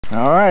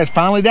All right, it's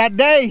finally that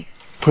day.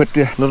 Put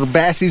the little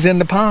bassies in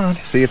the pond,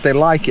 see if they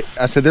like it.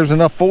 I said there's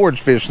enough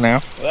forage fish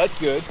now. Well, that's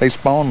good. They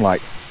spawn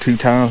like 2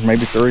 times,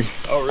 maybe 3.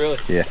 Oh, really?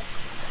 Yeah.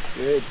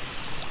 Good.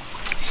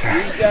 So,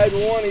 These guys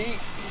want to eat.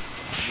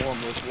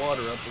 Warm this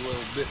water up a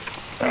little bit.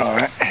 all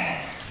right.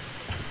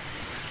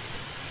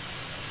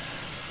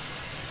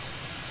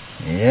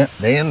 Yeah,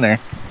 they in there.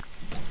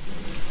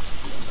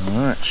 All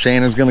right,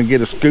 Shannon's gonna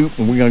get a scoop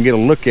and we're gonna get a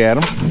look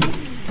at them.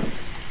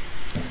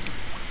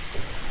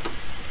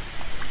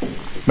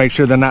 Make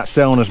sure they're not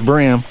selling us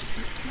brim.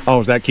 Oh,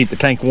 does that keep the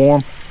tank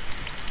warm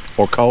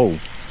or cold?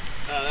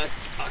 That's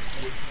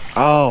oxygen.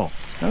 Oh,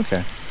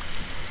 okay.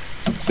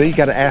 See, you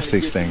gotta ask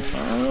these things.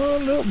 Oh,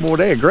 look, boy,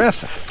 they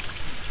aggressive.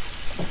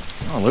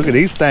 Oh, look at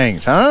these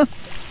things, huh?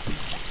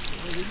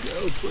 There we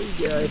go, pretty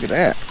guys. Look at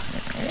that.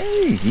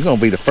 Hey, you're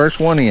gonna be the first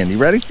one in. You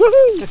ready?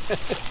 Woohoo!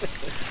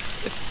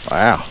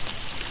 Wow.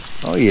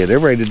 Oh yeah, they're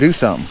ready to do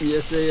something.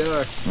 Yes, they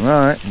are.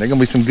 All right, they're gonna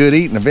be some good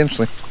eating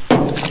eventually.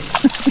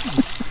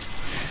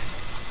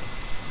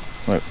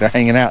 Look, they're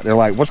hanging out. They're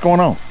like, what's going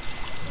on?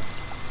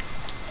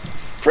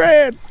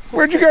 Fred,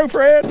 where'd you go,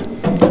 Fred?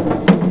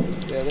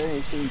 Yeah, they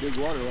ain't seen big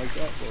water like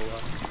that for a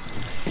while.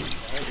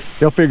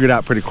 They'll figure it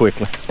out pretty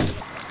quickly.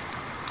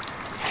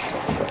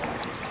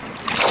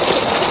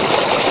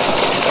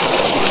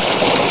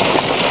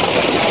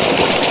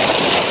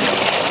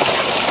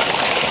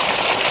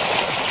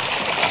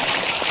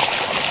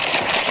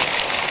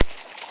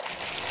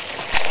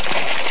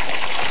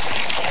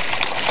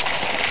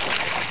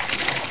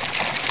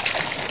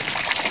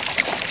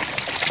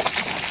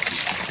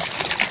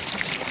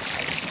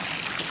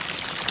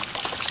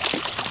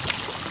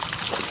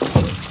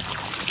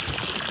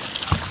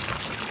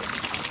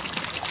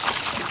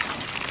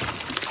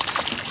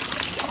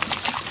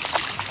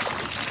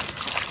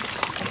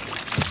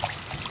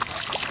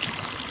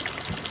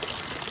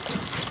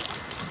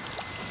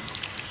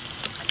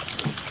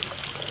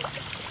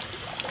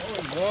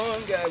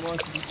 One guy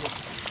wants to be good.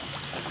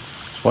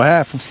 What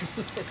happens?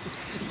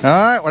 All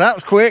right, well that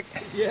was quick.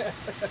 Yeah.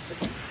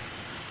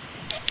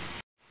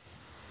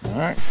 All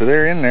right, so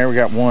they're in there. We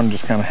got one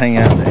just kind of hanging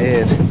out the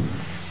edge,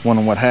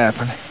 wondering what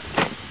happened.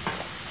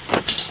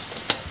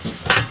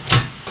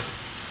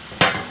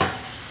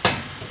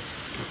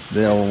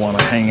 They'll want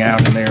to hang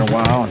out in there a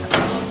while. And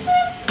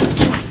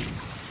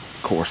of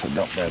course, I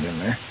dumped that in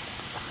there.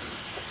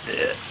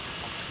 Yeah.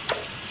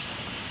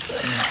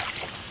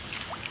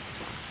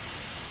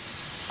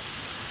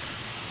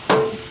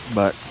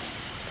 But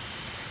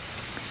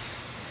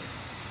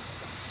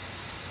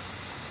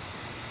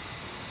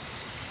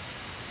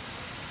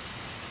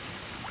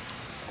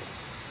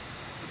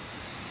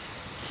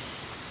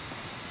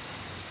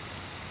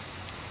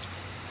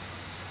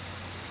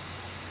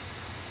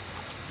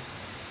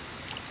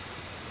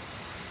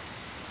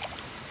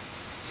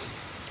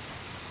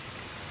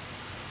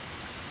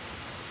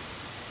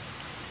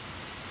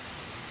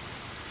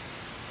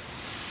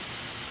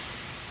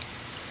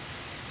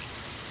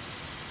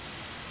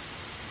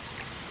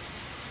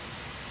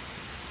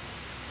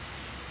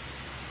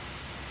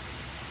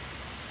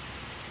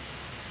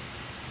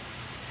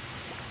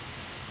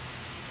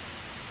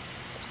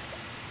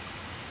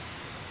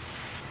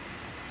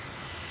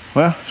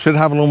well, should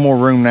have a little more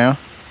room now.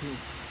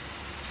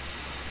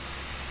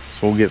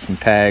 So we'll get some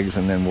tags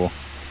and then we'll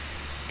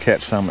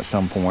catch some at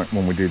some point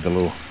when we do the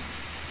little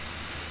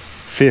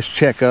fish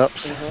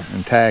checkups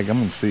and tag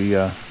them and see,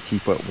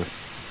 keep up with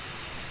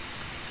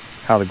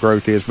how the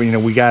growth is. But you know,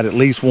 we got at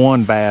least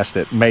one bass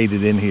that made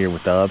it in here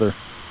with the other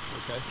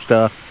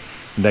stuff.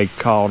 And they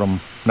caught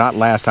him, not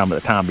last time, but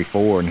the time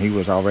before, and he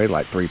was already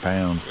like 3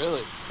 pounds.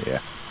 Really? Yeah.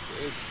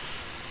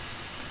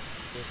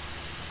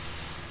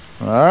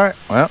 Good. All right,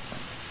 well.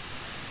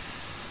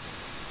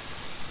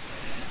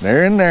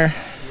 They're in there.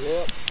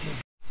 Yep.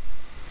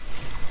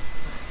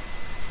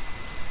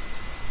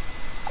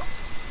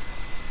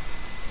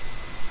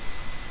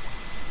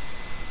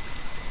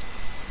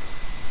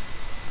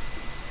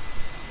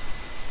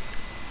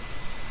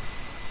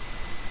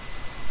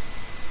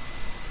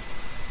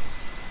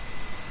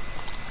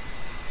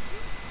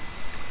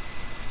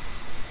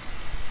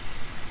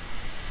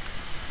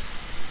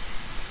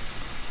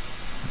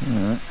 All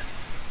right.